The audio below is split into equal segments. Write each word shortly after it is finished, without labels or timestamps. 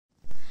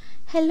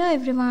Hello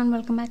everyone,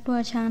 welcome back to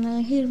our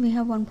channel. Here we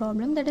have one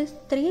problem, that is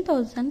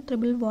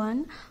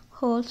 3111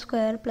 whole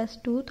square plus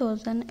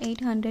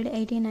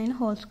 2889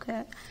 whole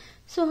square.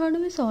 So how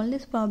do we solve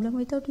this problem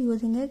without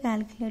using a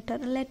calculator?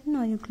 Let me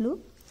know your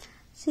clue.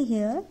 See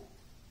here,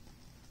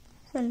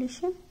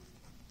 solution.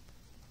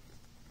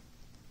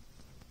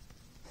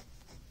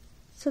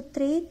 So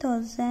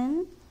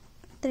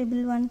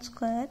 3111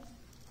 square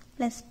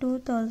plus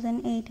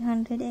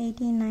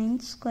 2889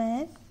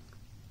 square.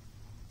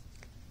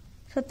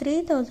 So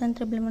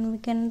 3111 we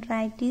can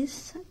write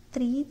this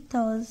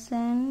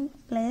 3000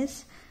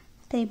 plus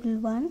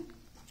 311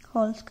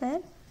 whole square,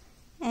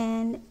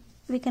 and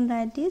we can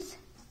write this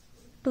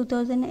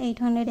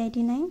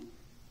 2889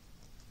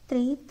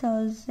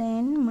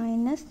 3000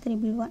 minus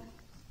 311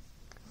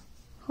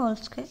 whole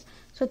square.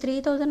 So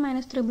 3000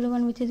 minus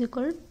 311, which is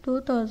equal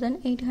to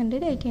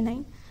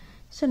 2889.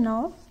 So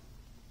now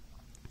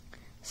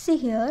see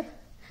here,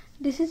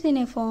 this is in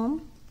a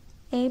form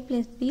a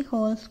plus b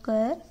whole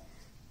square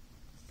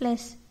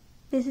plus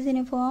this is in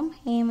a form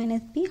a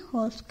minus b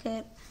whole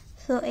square.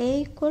 So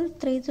a equal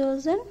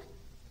 3000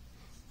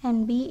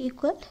 and b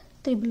equal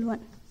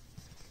 311.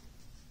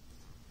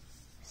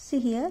 See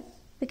here,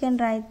 we can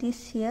write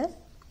this here,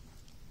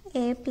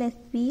 a plus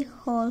b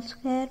whole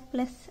square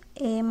plus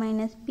a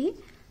minus b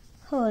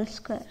whole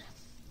square.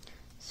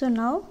 So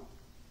now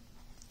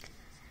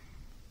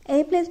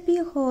a plus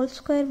b whole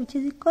square, which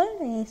is equal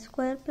a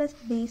square plus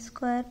b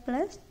square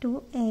plus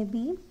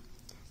 2ab,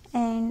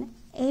 and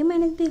a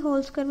minus b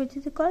whole square, which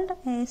is equal to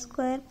a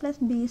square plus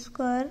b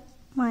square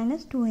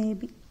minus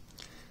 2ab.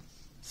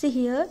 See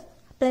here,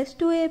 plus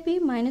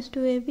 2ab minus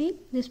 2ab,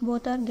 this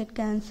both are get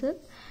cancelled,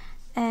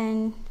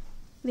 and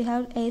we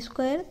have a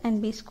square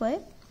and b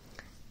square.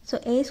 So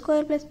a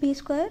square plus b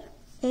square,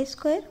 a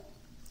square,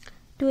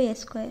 2a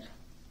square,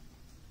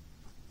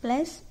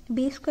 plus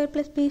b square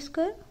plus b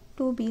square,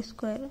 2b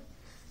square.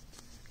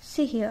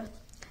 See here,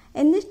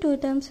 in these two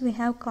terms we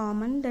have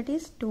common, that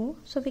is 2,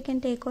 so we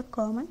can take out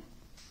common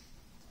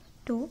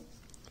 2.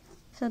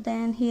 So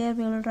then here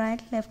we will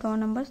write leftover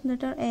numbers,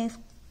 that are a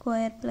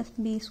square plus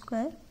b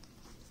square.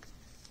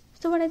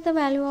 So what is the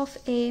value of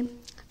a?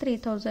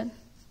 3000,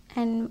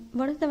 and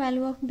what is the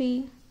value of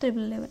b?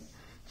 311.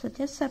 So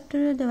just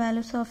substitute the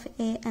values of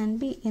a and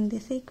b in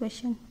this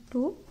equation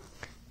 2.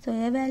 So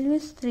a value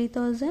is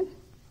 3000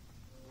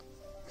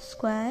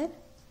 square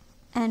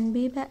and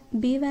b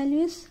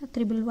value is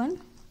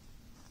 311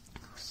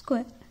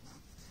 square.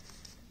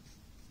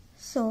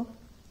 So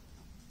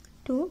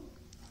 2.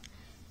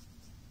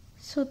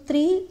 So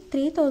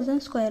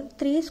 3000 square,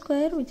 3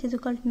 square, which is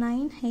equal to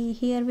 9.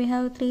 Here we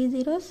have 3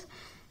 zeros,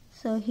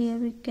 so here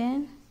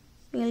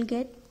we'll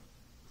get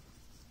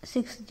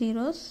 6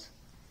 zeros.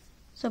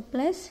 So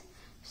plus,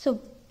 so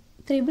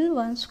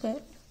 311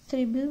 square,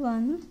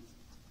 311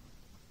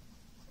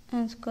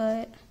 and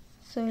square,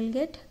 so we'll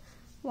get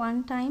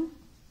 1 time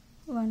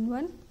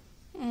 11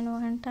 and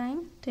 1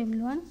 time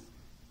 311,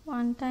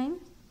 1 time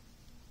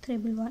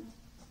 311.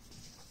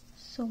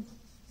 So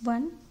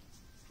 1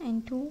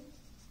 and 2,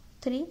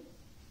 3,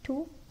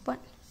 2, 1.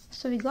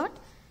 So we got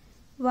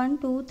 1,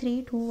 2,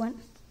 3, 2, 1.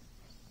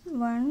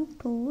 1,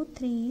 2,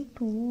 3,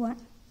 2, 1.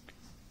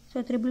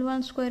 So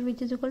 311 square,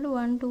 which is equal to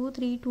 1, 2,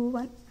 3, 2,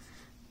 1.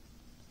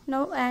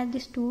 Now add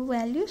these two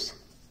values,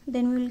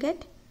 then we will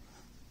get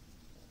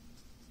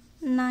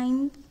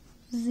 9,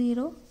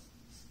 0,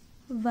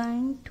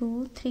 1,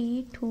 2,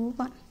 3, 2,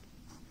 1.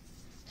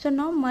 So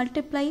now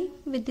multiply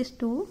with this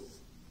 2.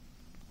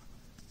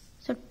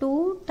 So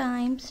 2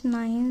 times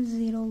 9,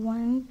 0,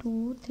 1,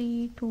 2,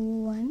 3, 2,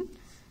 1.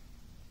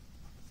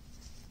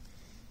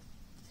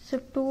 So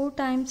 2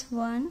 times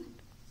 1,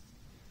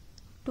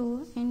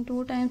 2, and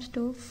 2 times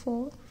 2,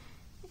 4,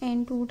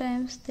 and 2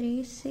 times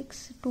 3,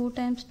 6, 2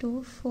 times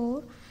 2,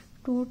 4,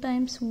 2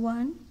 times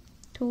 1,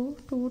 2,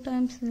 2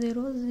 times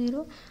 0,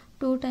 0,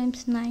 2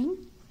 times 9,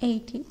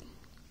 18.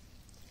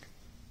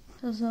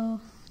 So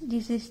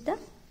this is the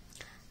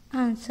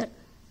answer.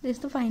 This is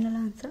the final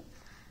answer.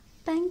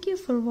 Thank you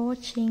for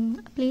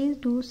watching. Please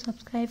do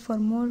subscribe for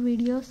more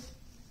videos.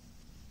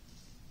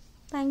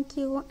 Thank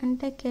you and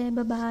take care.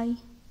 Bye bye.